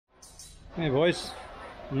Hey boys.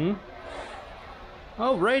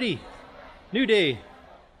 Alrighty. New day.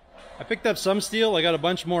 I picked up some steel. I got a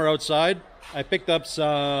bunch more outside. I picked up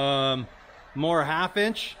some more 1/2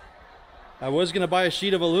 inch. I was gonna buy a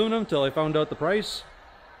sheet of aluminum till I found out the price.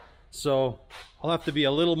 So I'll have to be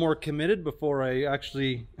a little more committed before I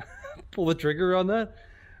actually pull the trigger on that.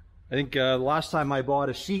 I think last time I bought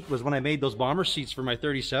a sheet was when I made those bomber seats for my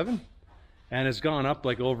 37. And it's gone up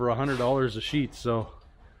like over $100 a sheet, so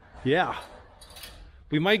yeah.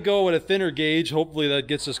 We might go with a thinner gauge. Hopefully that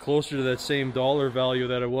gets us closer to that same dollar value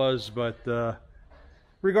that it was, but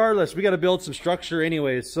regardless, we got to build some structure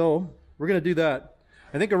anyways, so we're going to do that.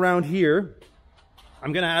 I think around here,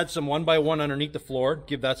 I'm going to add some 1x1 underneath the floor,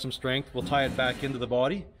 give that some strength. We'll tie it back into the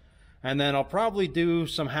body, and then I'll probably do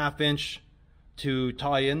some 1/2 inch to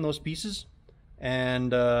tie in those pieces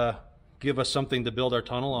and give us something to build our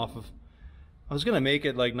tunnel off of. I was gonna make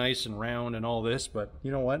it like nice and round and all this, but you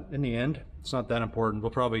know what? In the end, it's not that important. We'll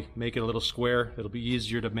probably make it a little square. It'll be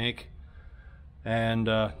easier to make, and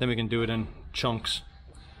then we can do it in chunks.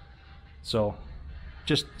 So,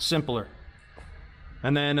 just simpler.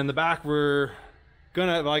 And then in the back, we're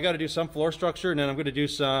gonna. Well, I got to do some floor structure, and then I'm gonna do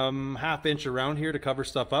some 1/2 inch around here to cover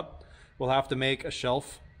stuff up. We'll have to make a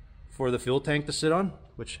shelf for the fuel tank to sit on,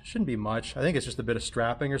 which shouldn't be much. I think it's just a bit of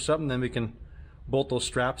strapping or something. Then we can bolt those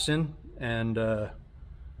straps in and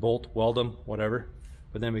weld them, whatever,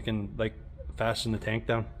 but then we can like fasten the tank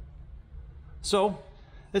down. So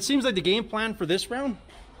it seems like the game plan for this round,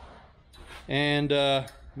 and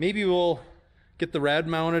maybe we'll get the rad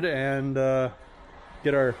mounted and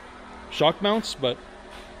get our shock mounts, but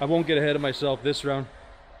I won't get ahead of myself this round.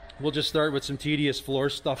 We'll just start with some tedious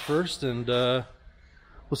floor stuff first, and we'll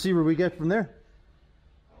see where we get from there.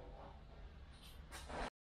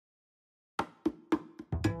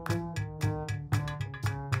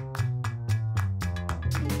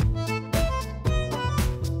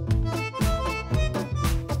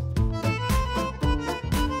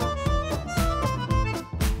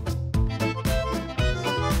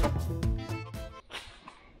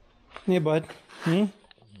 Hey, bud.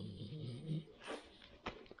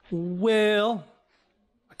 Well,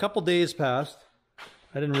 a couple days passed.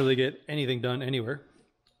 I didn't really get anything done anywhere.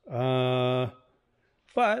 But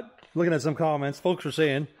looking at some comments, folks were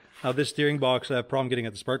saying how this steering box, I have a problem getting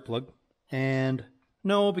at the spark plug. And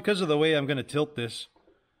no, because of the way I'm going to tilt this,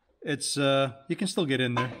 it's you can still get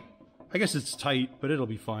in there. I guess it's tight, but it'll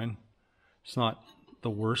be fine. It's not the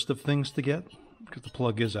worst of things to get because the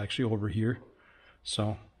plug is actually over here.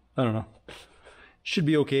 So I don't know. Should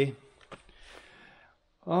be okay.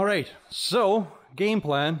 All right, so game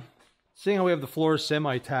plan. Seeing how we have the floor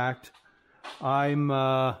semi-tacked, I'm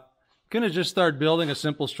gonna just start building a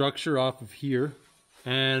simple structure off of here,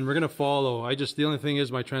 and we're gonna follow. The only thing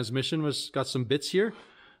is my transmission got some bits here,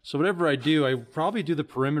 so whatever I do, I probably do the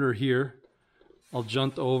perimeter here. I'll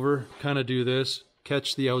junt over, kind of do this,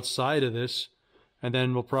 catch the outside of this, and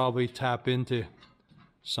then we'll probably tap into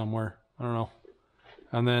somewhere. I don't know.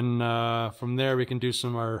 And then from there we can do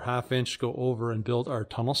some our 1/2 inch, go over and build our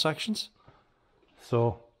tunnel sections.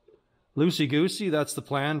 So loosey-goosey, that's the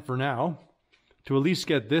plan for now, to at least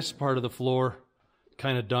get this part of the floor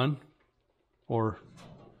kind of done, or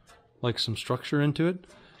like some structure into it.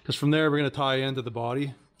 Because from there we're going to tie into the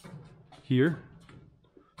body here.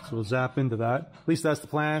 So we'll zap into that. At least that's the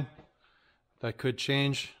plan. That could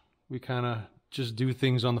change. We kind of just do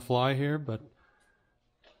things on the fly here, but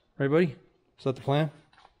right, buddy? Is that the plan?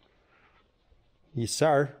 Yes,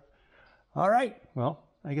 sir. All right. Well,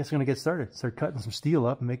 I guess I'm going to get started. Start cutting some steel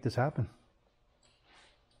up and make this happen.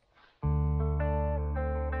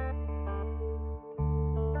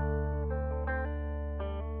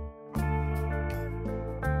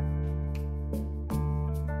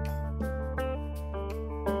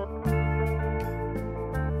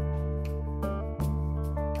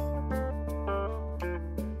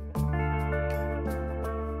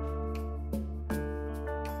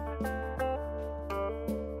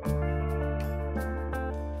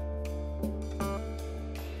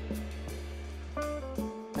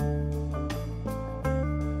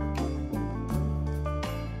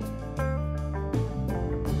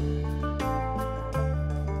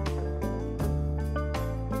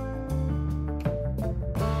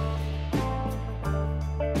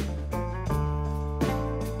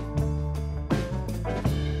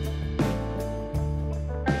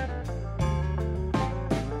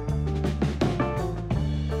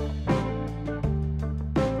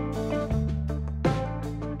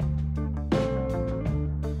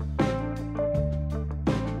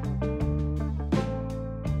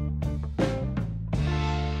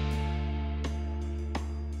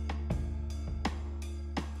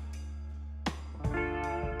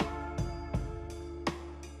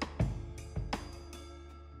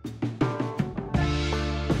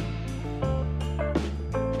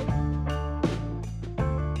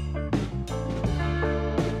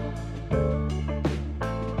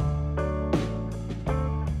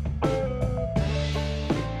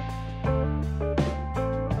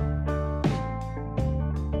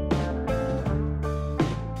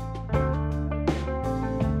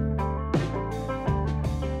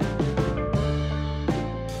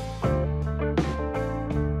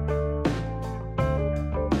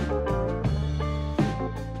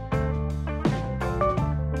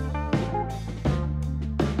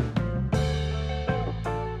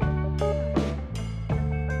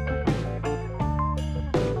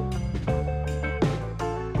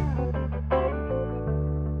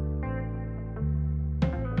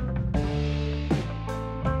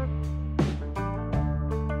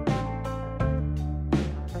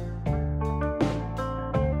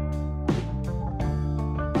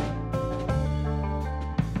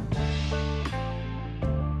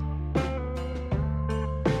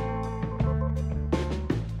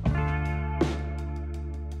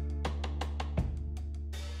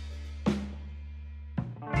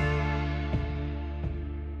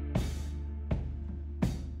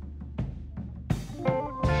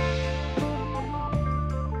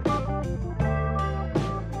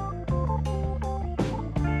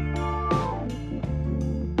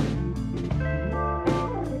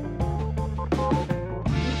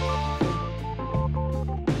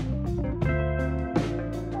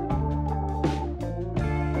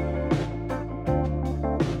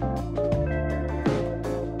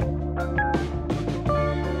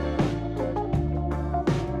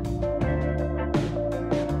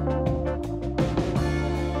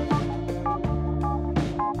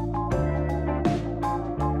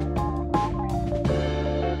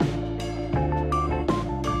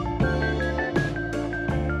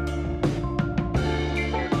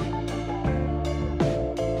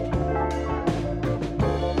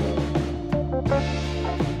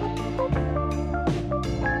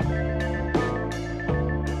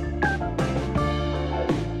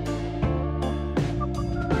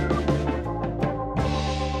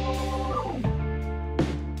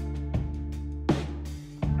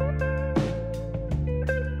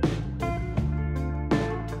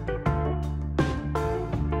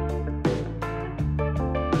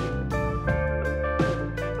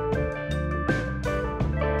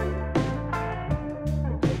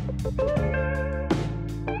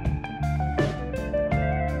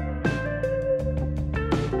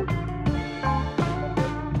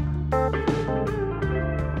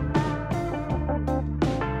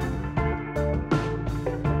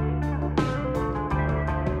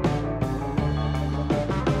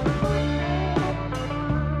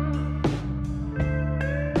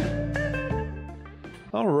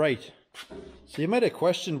 All right. So you might have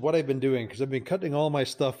questioned what I've been doing because I've been cutting all my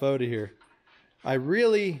stuff out of here.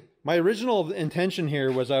 My original intention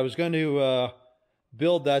here was I was going to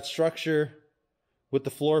build that structure with the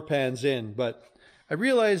floor pans in, but I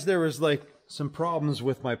realized there was like some problems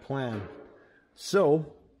with my plan. So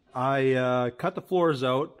I cut the floors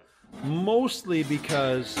out, mostly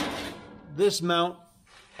because this mount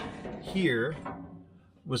here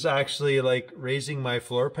was actually like raising my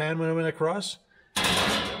floor pan when I went across.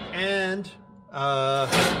 And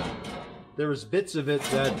there was bits of it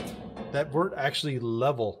that weren't actually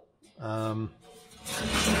level. You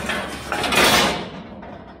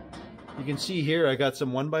can see here I got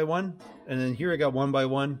some 1x1, and then here I got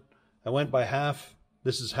 1x1. I went by half.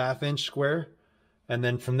 This is 1/2 inch square, and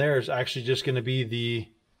then from there is actually just going to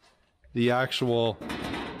be the actual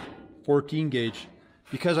 14 gauge.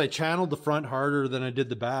 Because I channeled the front harder than I did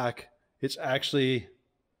the back, it's actually,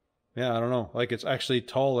 yeah, I don't know, like it's actually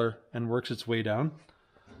taller and works its way down.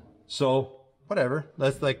 So whatever,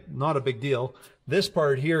 that's like not a big deal. This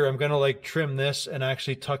part here, I'm gonna like trim this and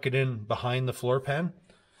actually tuck it in behind the floor pan.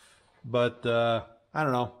 But I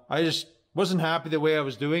don't know, I just wasn't happy the way I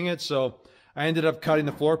was doing it, so I ended up cutting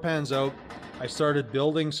the floor pans out. I started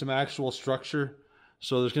building some actual structure,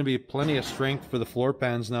 so there's gonna be plenty of strength for the floor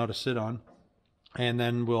pans now to sit on. And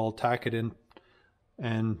then we'll tack it in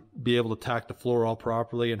and be able to tack the floor all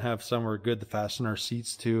properly and have somewhere good to fasten our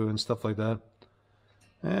seats to and stuff like that.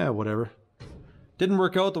 Yeah, whatever. Didn't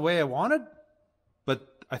work out the way I wanted,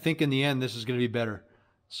 but I think in the end this is going to be better.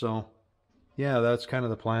 So yeah, that's kind of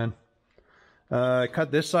the plan. I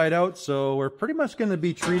cut this side out, so we're pretty much going to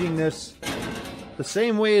be treating this the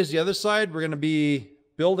same way as the other side. We're going to be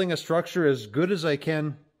building a structure as good as I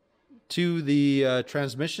can to the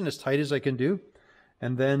transmission, as tight as I can do.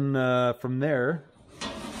 And then from there,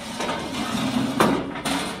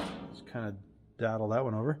 just kind of daddle that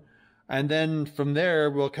one over. And then from there,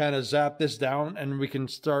 we'll kind of zap this down and we can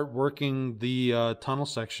start working the tunnel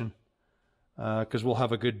section. Because we'll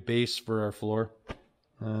have a good base for our floor.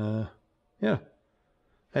 Yeah.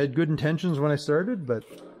 I had good intentions when I started, but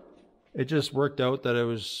it just worked out that it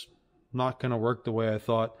was not going to work the way I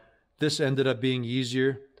thought. This ended up being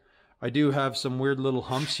easier. I do have some weird little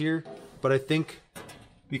humps here, but I think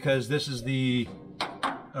because this is the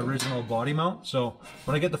original body mount, so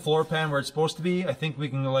when I get the floor pan where it's supposed to be, I think we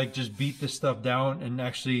can like just beat this stuff down and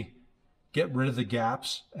actually get rid of the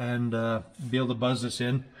gaps and be able to buzz this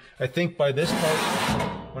in. I think by this part,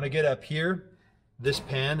 when I get up here, this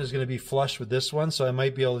pan is going to be flush with this one, so I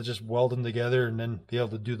might be able to just weld them together and then be able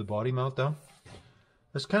to do the body mount down.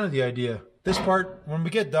 That's kind of the idea. This part, when we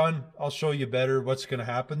get done, I'll show you better what's going to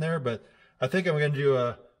happen there, but I think I'm going to do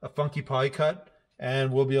a funky pie cut,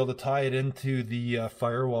 and we'll be able to tie it into the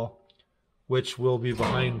firewall, which will be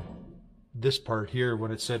behind this part here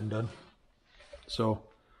when it's said and done. So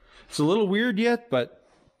it's a little weird yet, but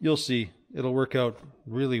you'll see. It'll work out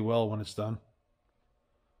really well when it's done.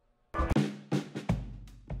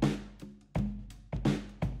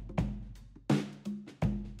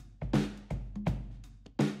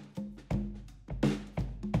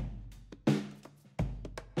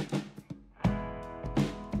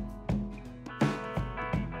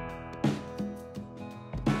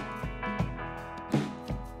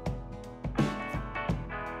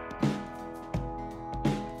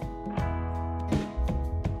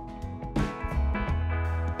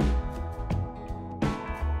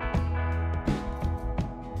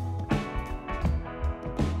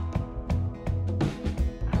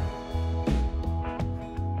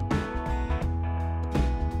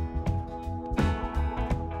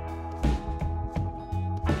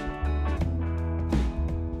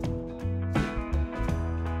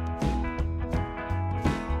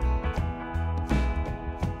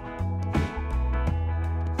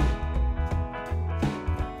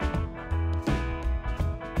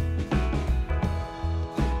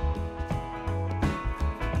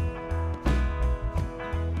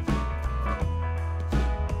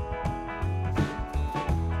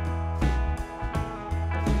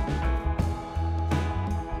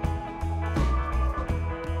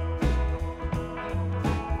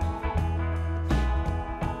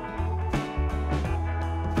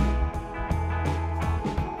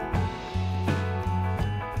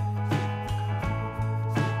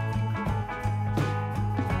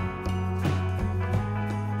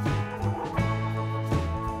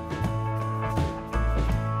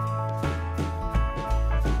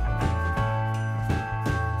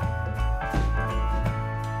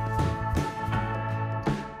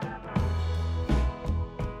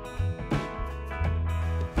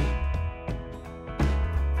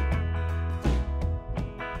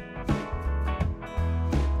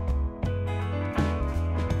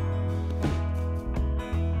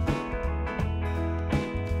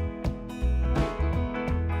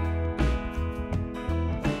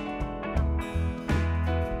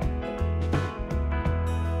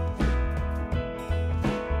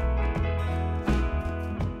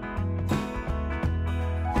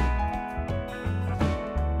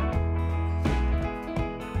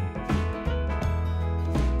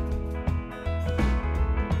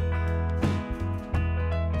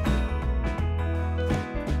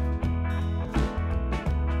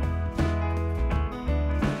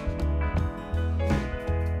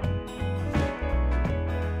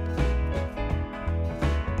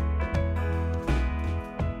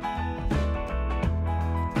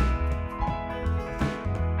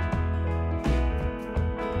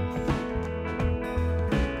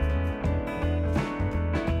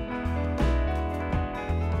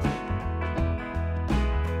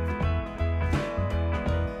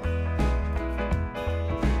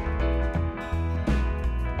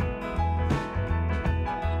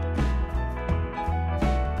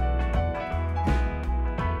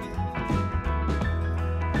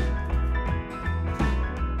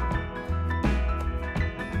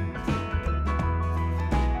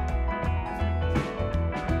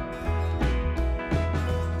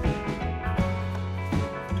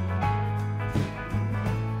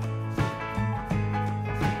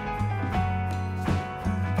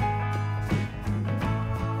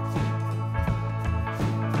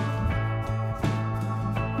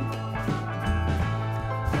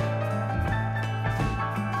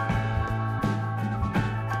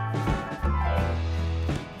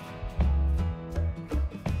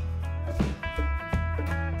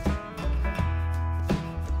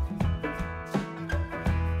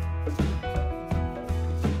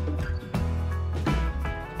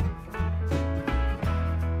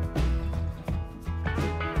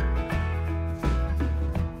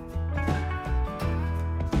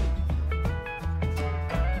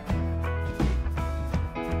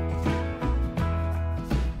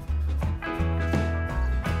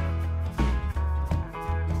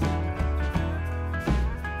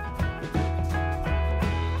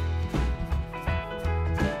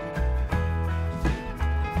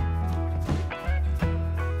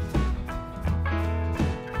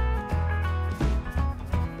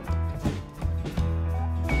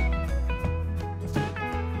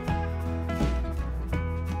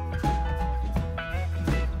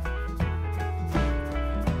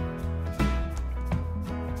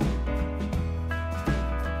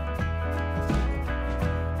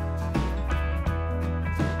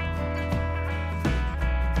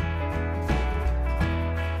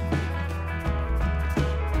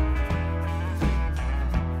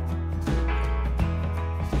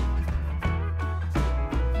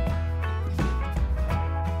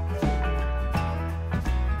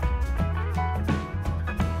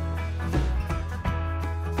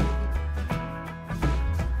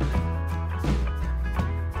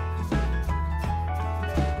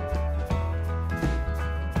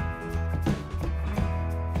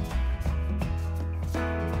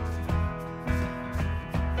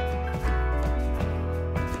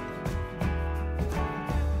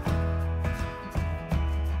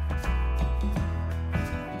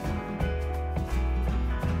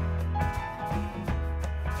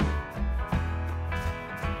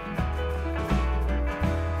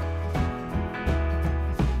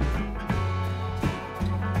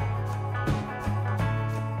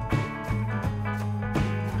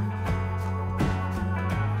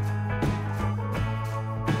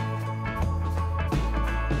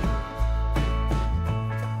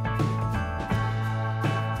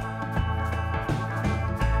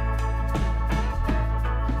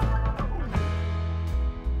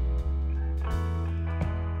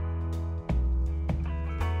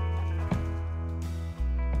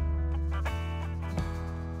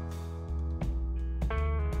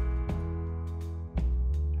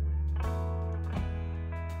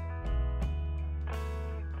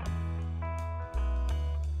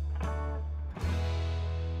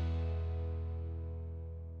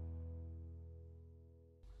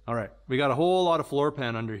 we got a whole lot of floor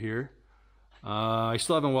pan under here. I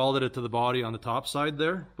still haven't welded it to the body on the top side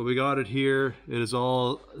there, but we got it here. It is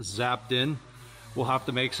all zapped in. We'll have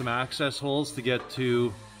to make some access holes to get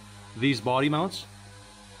to these body mounts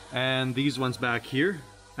and these ones back here.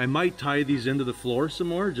 I might tie these into the floor some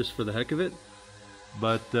more just for the heck of it,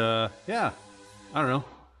 but yeah, I don't know,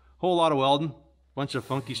 whole lot of welding, bunch of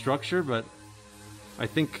funky structure, but I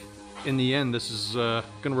think in the end this is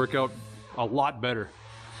gonna work out a lot better.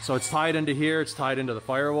 So it's tied into here, it's tied into the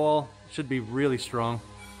firewall. Should be really strong.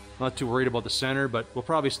 Not too worried about the center, but we'll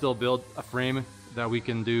probably still build a frame that we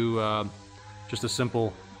can do just a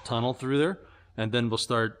simple tunnel through there, and then we'll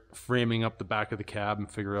start framing up the back of the cab and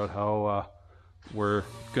figure out how we're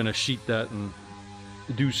gonna sheet that and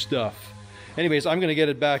do stuff. Anyways, I'm gonna get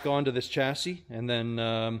it back onto this chassis, and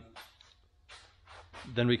then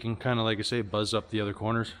we can kind of, like I say, buzz up the other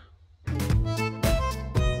corners.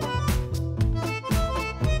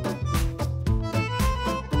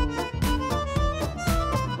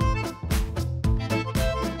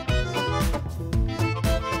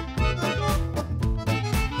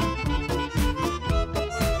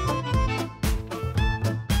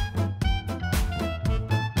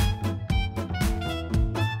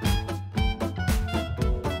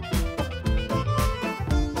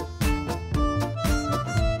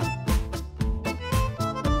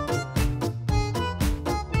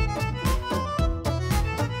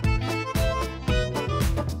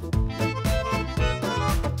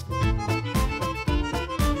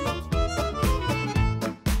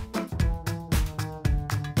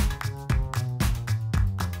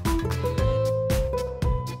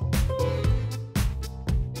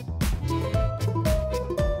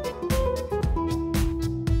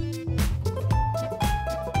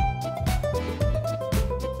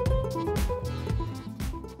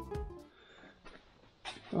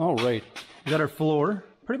 All right, we got our floor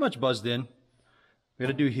pretty much buzzed in. We got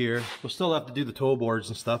to do here. We'll still have to do the toe boards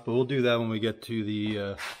and stuff, but we'll do that when we get to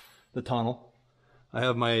the tunnel. I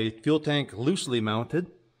have my fuel tank loosely mounted.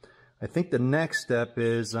 I think the next step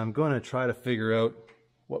is I'm going to try to figure out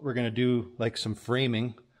what we're going to do, like some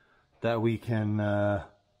framing that we can,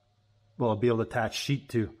 well, be able to attach sheet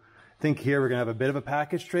to. I think here we're going to have a bit of a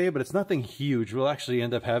package tray, but it's nothing huge. We'll actually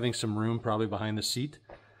end up having some room probably behind the seat.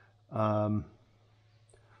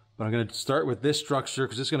 But I'm going to start with this structure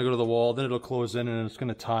because it's going to go to the wall, then it'll close in and it's going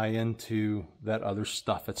to tie into that other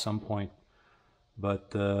stuff at some point.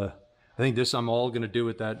 But I think this I'm all going to do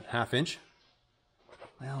with that 1/2 inch.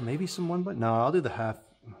 Well, maybe some 1 button. No, I'll do the half.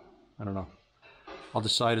 I don't know. I'll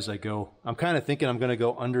decide as I go. I'm kind of thinking I'm going to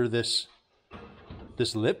go under this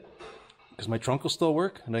lip because my trunk will still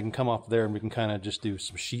work, and I can come off there and we can kind of just do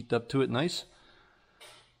some sheet up to it nice.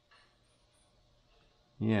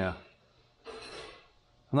 Yeah.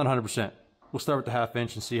 I'm not 100%. We'll start with the 1/2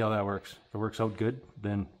 inch and see how that works. If it works out good,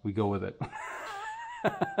 then we go with it.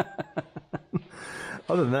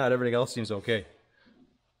 Other than that, everything else seems okay.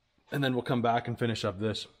 And then we'll come back and finish up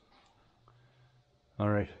this. All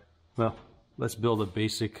right, well, let's build a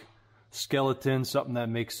basic skeleton, something that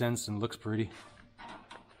makes sense and looks pretty.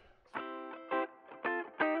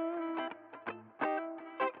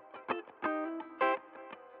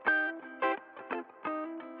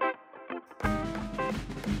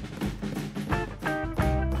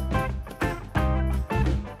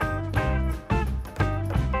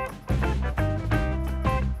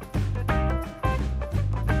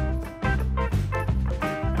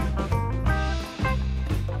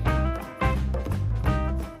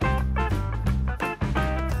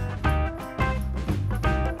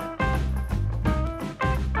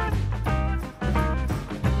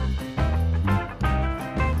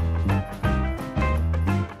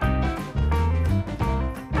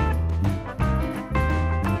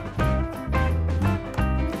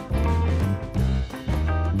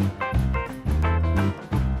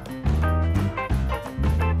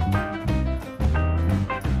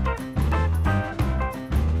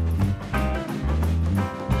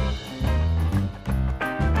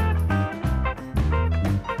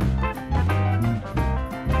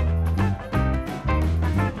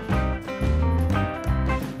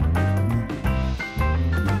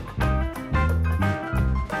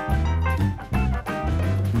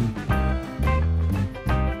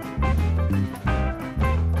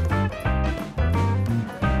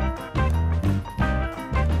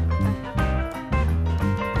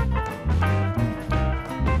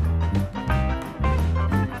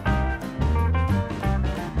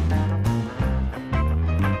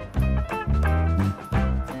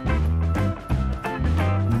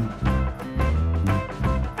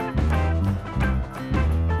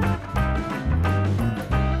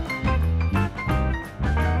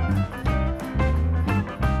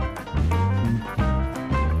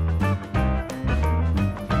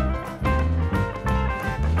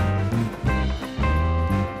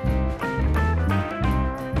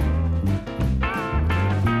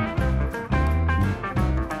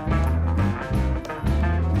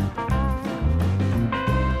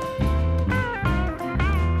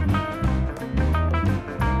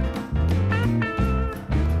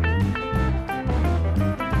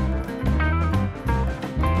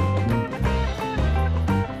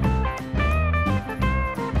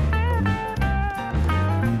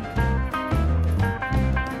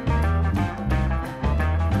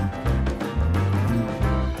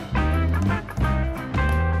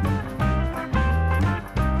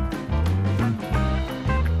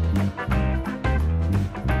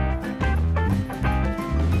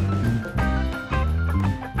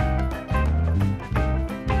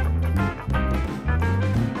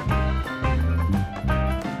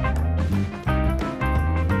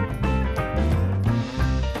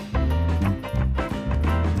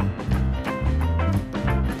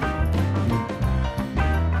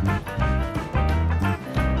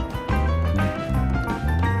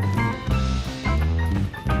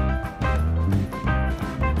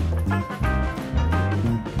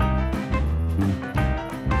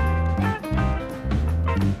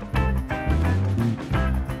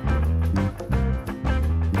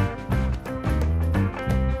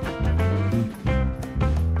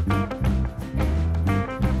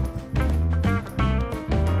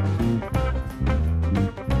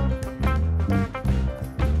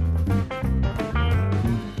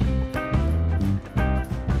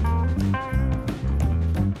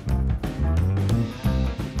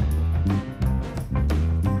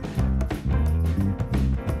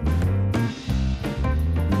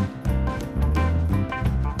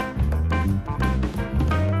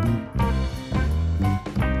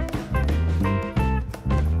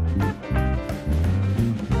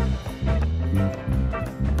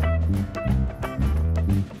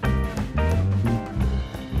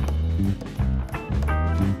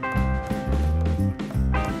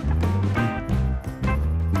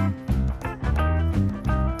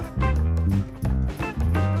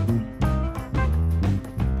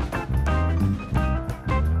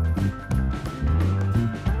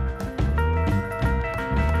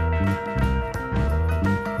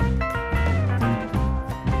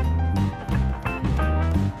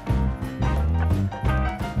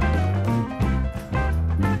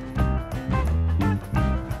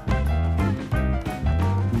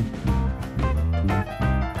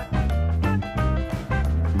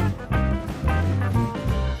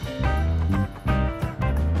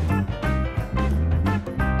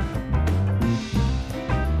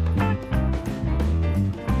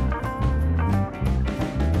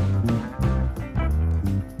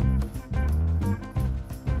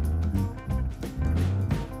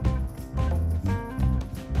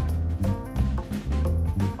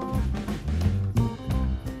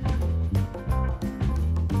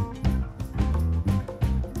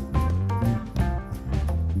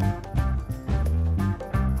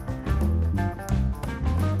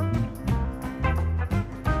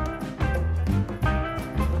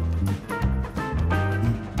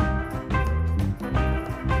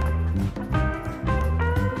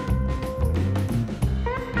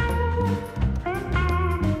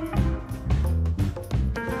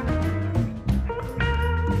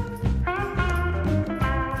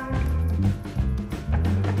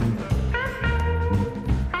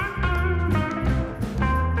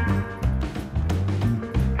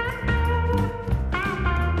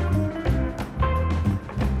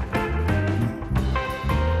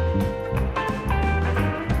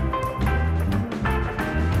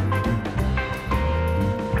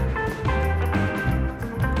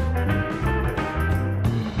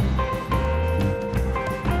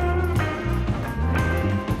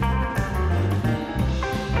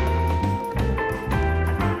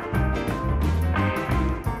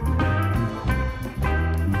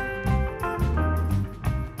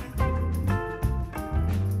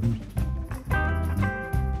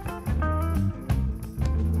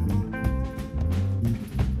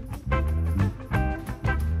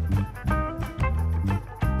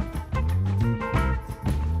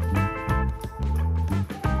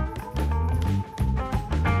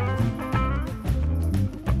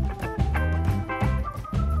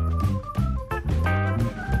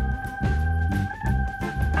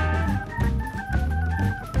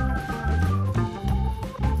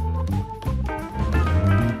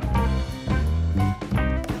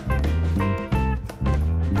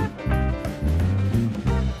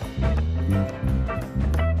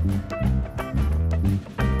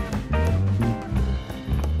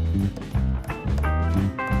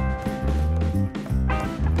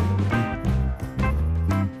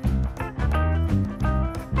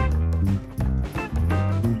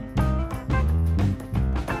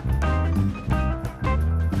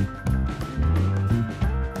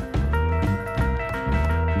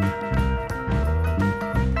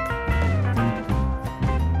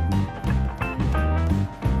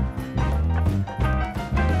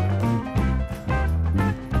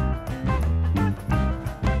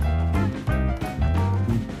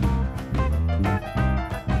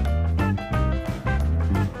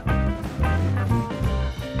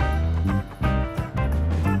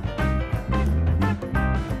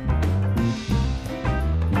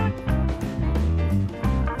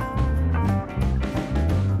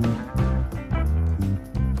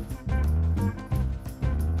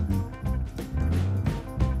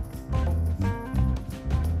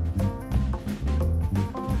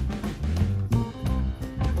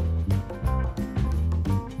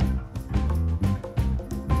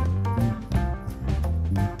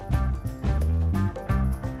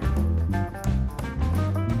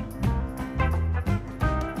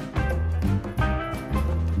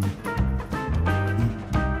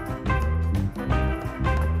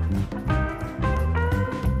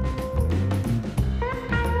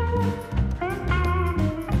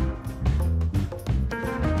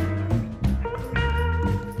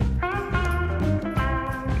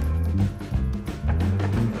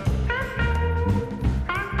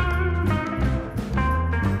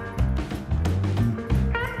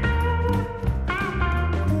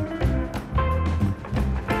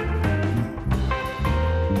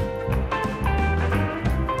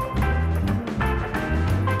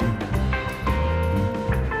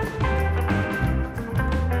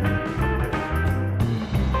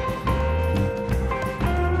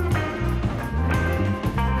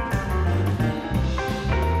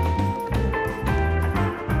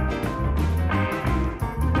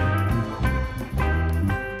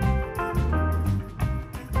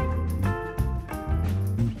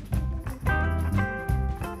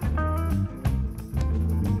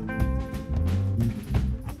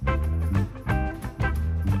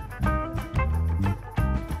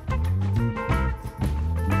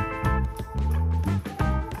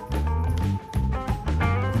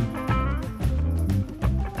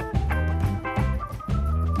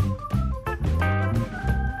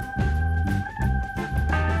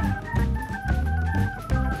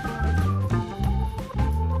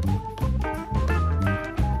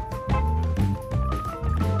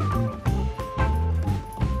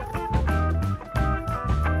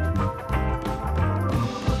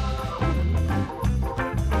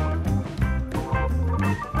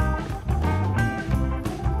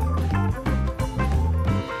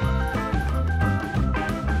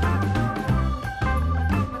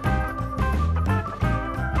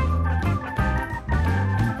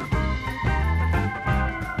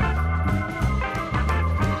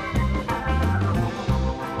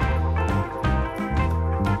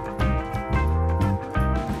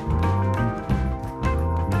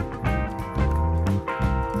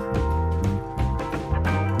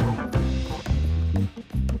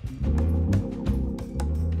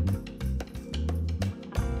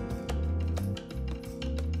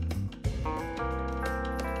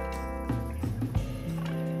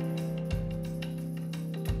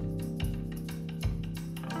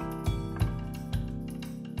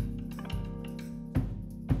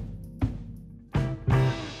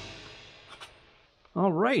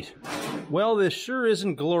 All right. Well, this sure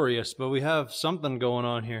isn't glorious, but we have something going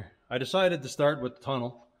on here. I decided to start with the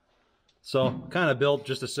tunnel. So kind of built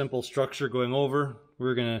just a simple structure going over.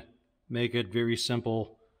 We're going to make it very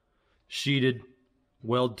simple, sheeted,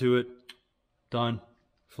 weld to it, done.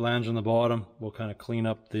 Flange on the bottom. We'll kind of clean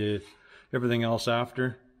up the everything else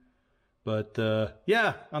after. But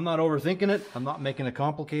yeah, I'm not overthinking it. I'm not making it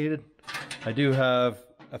complicated. I do have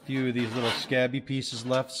a few of these little scabby pieces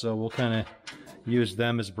left, so we'll kind of use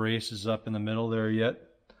them as braces up in the middle there yet.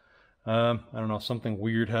 I don't know, something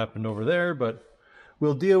weird happened over there, but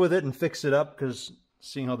we'll deal with it and fix it up, because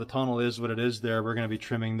seeing how the tunnel is what it is there, we're going to be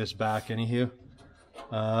trimming this back anywho.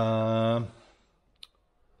 What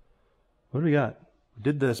do we got? We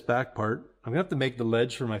did this back part. I'm going to have to make the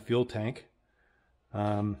ledge for my fuel tank,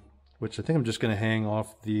 which I think I'm just going to hang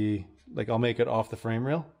off the, like I'll make it off the frame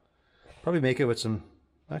rail. Probably make it with some,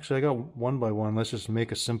 actually I got 1x1. Let's just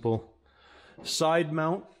make a simple side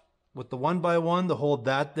mount with the 1x1 to hold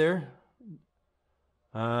that there.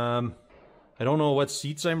 I don't know what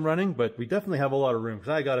seats I'm running, but we definitely have a lot of room, because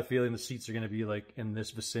I got a feeling the seats are going to be like in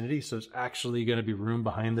this vicinity, so it's actually going to be room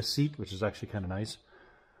behind the seat, which is actually kind of nice.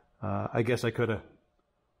 I guess I could have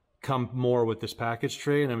come more with this package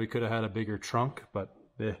tray, and then we could have had a bigger trunk, but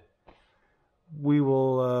we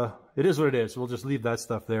will, it is what it is. We'll just leave that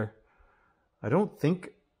stuff there. I don't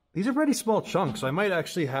think, these are pretty small chunks, so I might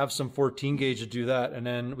actually have some 14 gauge to do that, and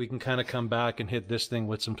then we can kind of come back and hit this thing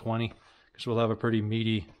with some 20, because we'll have a pretty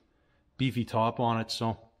meaty, beefy top on it.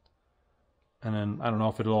 So, and then I don't know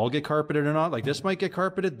if it'll all get carpeted or not. Like this might get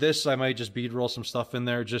carpeted. This I might just bead roll some stuff in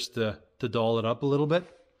there just to doll it up a little bit.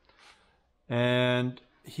 And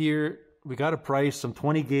here we got a price, some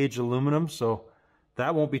 20 gauge aluminum, so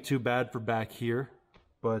that won't be too bad for back here.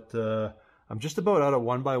 But I'm just about out of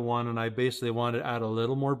 1x1, and I basically want to add a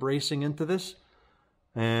little more bracing into this.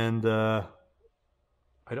 And I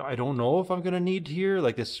don't know if I'm going to need here.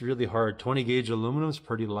 Like, this is really hard. 20 gauge aluminum is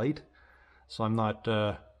pretty light. So I'm not,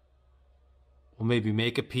 we'll maybe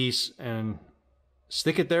make a piece and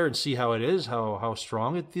stick it there and see how it is, how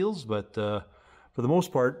strong it feels. But for the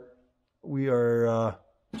most part, we are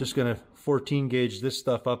just going to 14 gauge this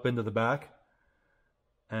stuff up into the back.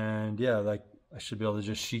 And yeah, like I should be able to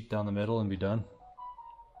just sheet down the middle and be done.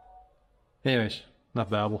 Anyways, enough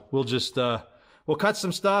babble. We'll just, we'll cut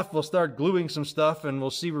some stuff, we'll start gluing some stuff, and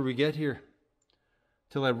we'll see where we get here.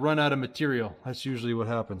 Till I run out of material. That's usually what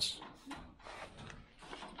happens.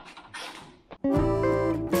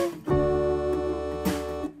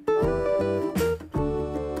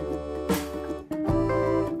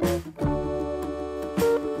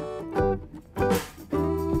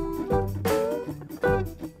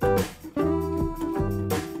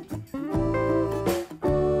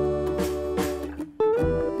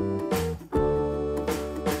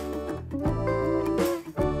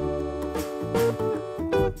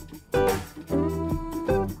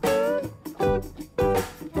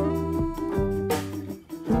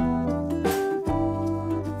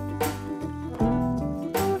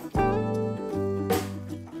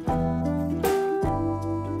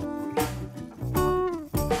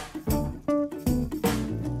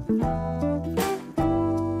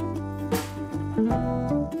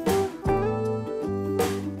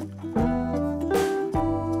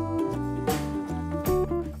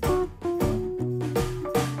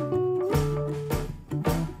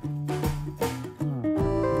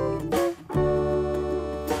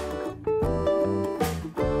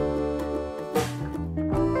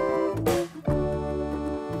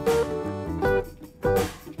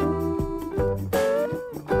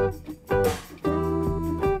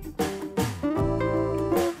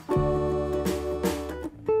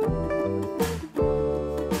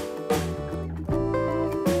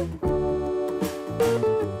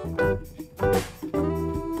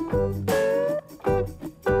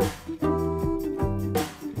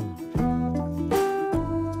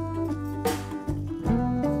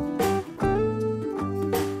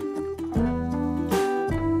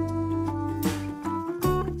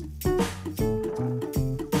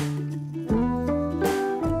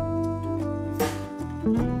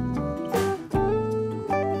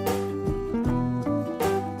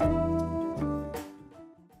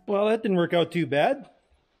 Well, that didn't work out too bad.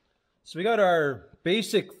 So we got our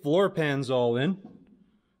basic floor pans all in.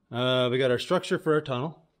 We got our structure for our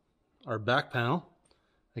tunnel, our back panel.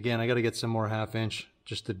 Again, I got to get some more 1/2 inch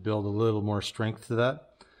just to build a little more strength to that.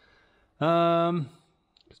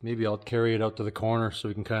 Maybe I'll carry it out to the corner so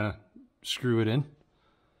we can kind of screw it in.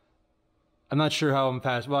 I'm not sure how I'm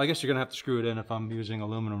past. Well, I guess you're gonna have to screw it in if I'm using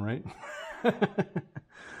aluminum, right?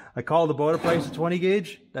 I called about a price of 20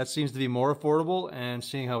 gauge. That seems to be more affordable, and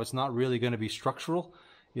seeing how it's not really going to be structural,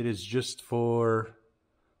 it is just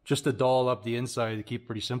to doll up the inside to keep it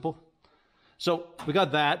pretty simple. So we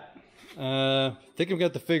got that. I think I've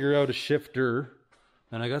got to figure out a shifter,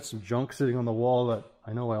 and I got some junk sitting on the wall that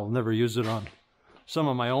I know I'll never use it on some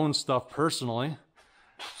of my own stuff personally.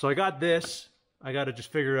 So I got this. I got to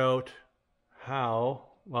just figure out how.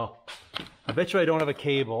 Well, I bet you I don't have a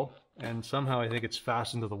cable, and somehow I think it's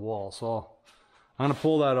fastened to the wall. So I'm going to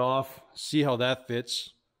pull that off, see how that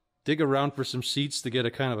fits, dig around for some seats to get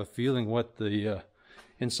a kind of a feeling what the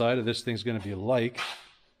inside of this thing's going to be like.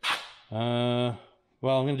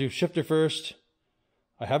 Well, I'm going to do shifter first.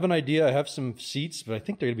 I have an idea. I have some seats, but I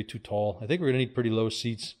think they're going to be too tall. I think we're going to need pretty low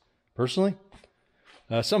seats, personally.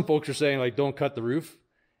 Some folks are saying, like, don't cut the roof.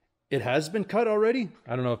 It has been cut already.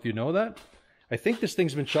 I don't know if you know that. I think this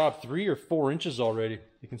thing's been chopped 3 or 4 inches already.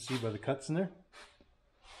 You can see by the cuts in there.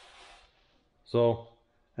 So,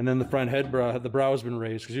 and then the front head brow, the brow has been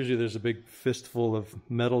raised, because usually there's a big fistful of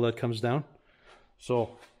metal that comes down.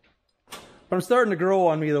 So, but I'm starting to grow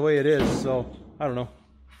on me the way it is, so I don't know.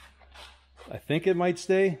 I think it might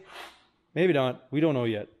stay. Maybe not. We don't know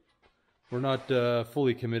yet. We're not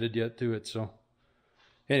fully committed yet to it, so.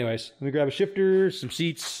 Anyways, let me grab a shifter, some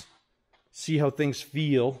seats, see how things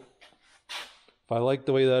feel. If I like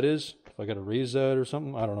the way that is, if I got to raise that or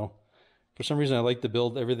something, I don't know. For some reason, I like to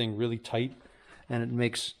build everything really tight, and it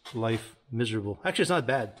makes life miserable. Actually, it's not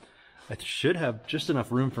bad. I should have just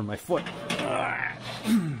enough room for my foot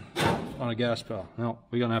on a gas pedal. No,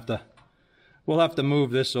 we're gonna have to. We'll have to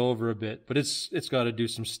move this over a bit, but it's got to do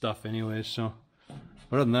some stuff anyways. So,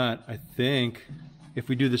 other than that, I think if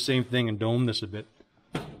we do the same thing and dome this a bit,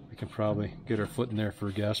 we can probably get our foot in there for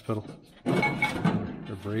a gas pedal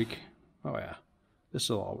or brake. Oh yeah, this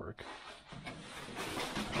will all work.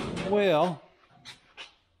 Well,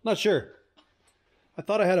 not sure. I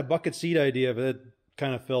thought I had a bucket seat idea, but it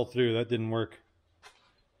kind of fell through. That didn't work.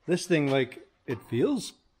 This thing, like, it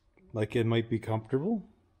feels like it might be comfortable.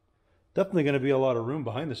 Definitely going to be a lot of room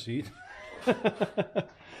behind the seat.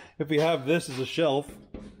 If we have this as a shelf,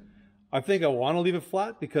 I think I want to leave it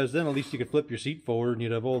flat, because then at least you could flip your seat forward and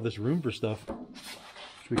you'd have all this room for stuff.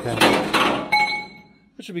 Which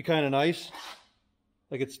would be kind of nice.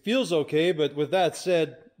 Like, it feels okay, but with that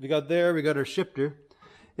said, we got our shifter.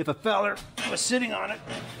 If a feller was sitting on it,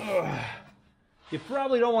 you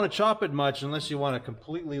probably don't want to chop it much unless you want to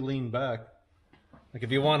completely lean back. Like,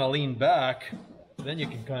 if you want to lean back, then you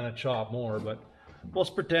can kind of chop more, but let's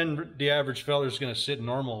pretend the average feller's going to sit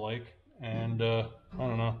normal like, and I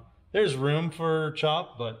don't know. There's room for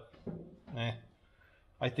chop, but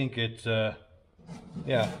I think it,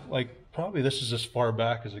 yeah, like, probably this is as far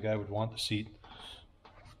back as a guy would want the seat.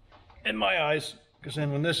 In my eyes, because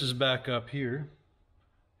then when this is back up here,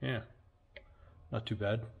 yeah, not too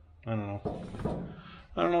bad. I don't know.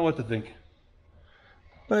 I don't know what to think.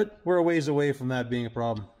 But we're a ways away from that being a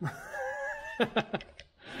problem.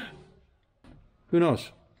 Who knows?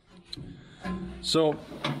 So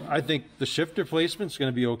I think the shifter placement is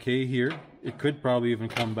going to be okay here. It could probably even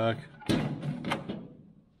come back,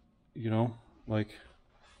 you know, like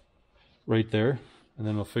right there. And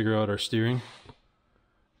then we'll figure out our steering.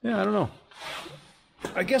 Yeah, I don't know.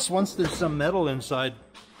 I guess once there's some metal inside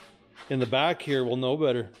in the back here, we'll know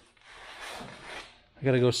better. I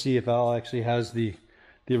gotta go see if Al actually has the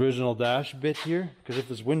original dash bit here, because if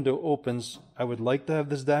this window opens, I would like to have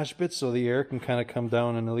this dash bit so the air can kind of come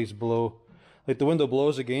down and at least blow. Like, the window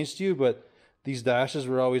blows against you, but these dashes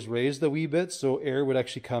were always raised a wee bit, so air would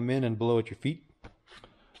actually come in and blow at your feet.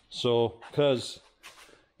 So, because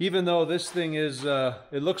even though this thing is,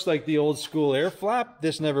 it looks like the old school air flap,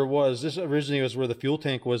 this never was. This originally was where the fuel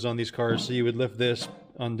tank was on these cars, so you would lift this,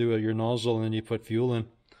 undo your nozzle, and then you put fuel in.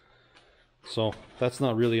 So that's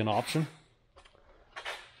not really an option.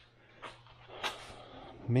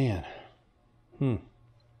 Man. I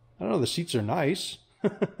don't know, the seats are nice.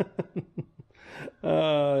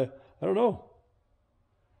 I don't know.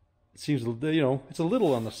 It seems, you know, it's a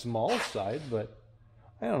little on the small side, but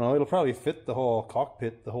I don't know, it'll probably fit the whole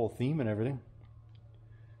cockpit, the whole theme and everything.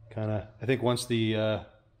 Kind of, I think once the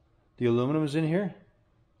aluminum is in here,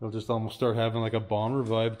 it'll just almost start having like a bomber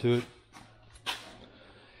vibe to it.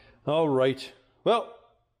 All right. Well,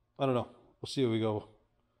 I don't know. We'll see where we go.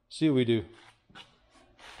 See what we do.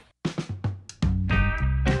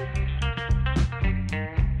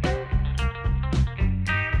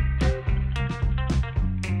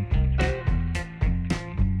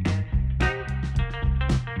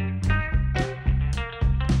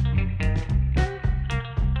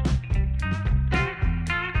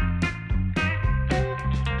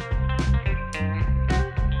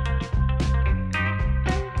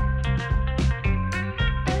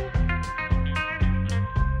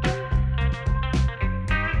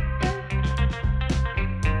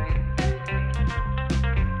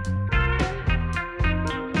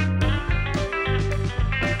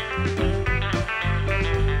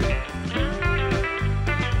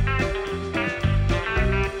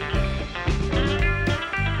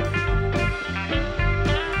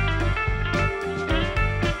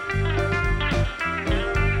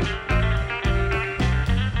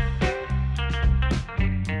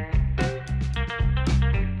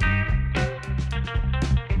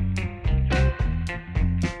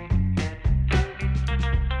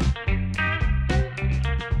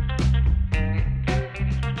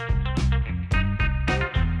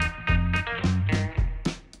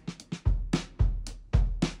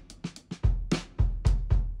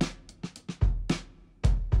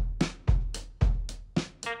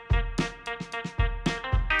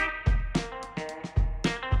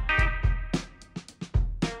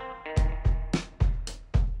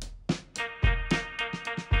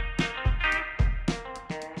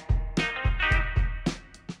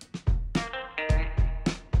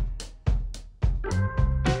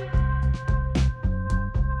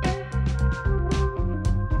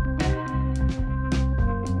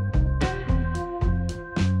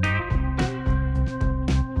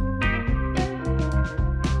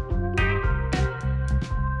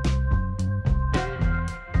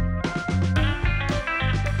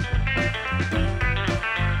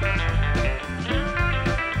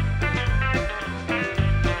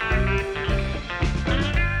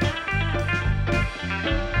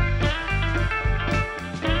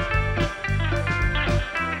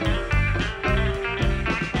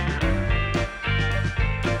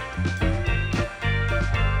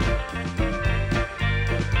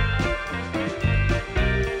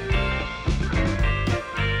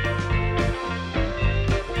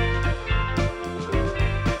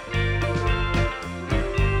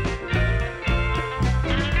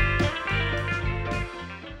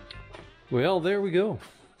 Well, there we go.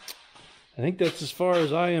 I think that's as far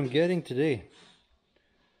as I am getting today.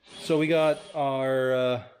 So we got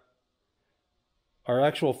our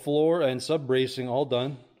actual floor and sub bracing all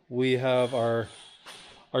done. We have our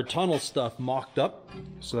tunnel stuff mocked up,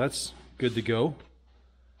 so that's good to go.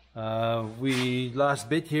 Last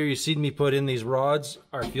bit here, you see me put in these rods.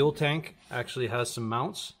 Our fuel tank actually has some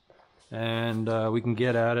mounts, and we can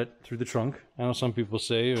get at it through the trunk. I know some people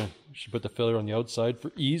say we should put the filler on the outside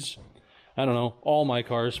for ease. I don't know, all my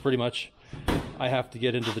cars pretty much I have to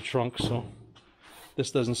get into the trunk, so this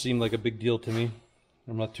doesn't seem like a big deal to me.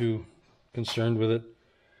 I'm not too concerned with it.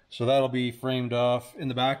 So that'll be framed off in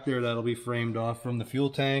the back there. That'll be framed off from the fuel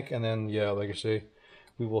tank, and then yeah, like I say,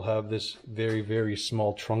 we will have this very, very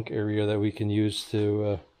small trunk area that we can use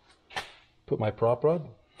to put my prop rod.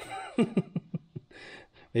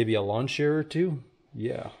 Maybe a lawn chair or two.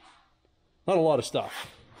 Yeah, not a lot of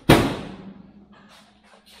stuff.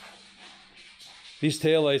 These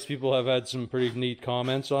taillights, people have had some pretty neat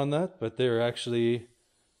comments on that, but they're actually,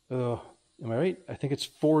 am I right? I think it's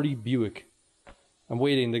 40 Buick. I'm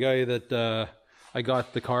waiting. The guy that I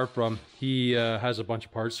got the car from, he has a bunch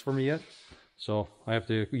of parts for me yet. So I have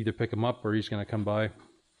to either pick him up or he's going to come by.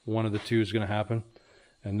 One of the two is going to happen.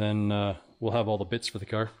 And then we'll have all the bits for the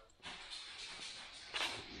car.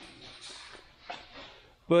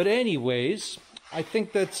 But anyways, I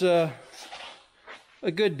think that's a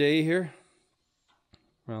good day here.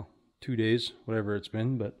 Well, 2 days, whatever it's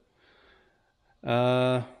been. But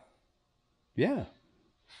yeah,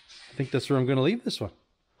 I think that's where I'm going to leave this one.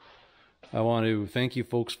 I want to thank you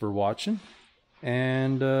folks for watching.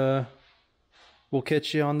 And we'll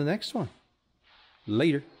catch you on the next one.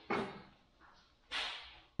 Later.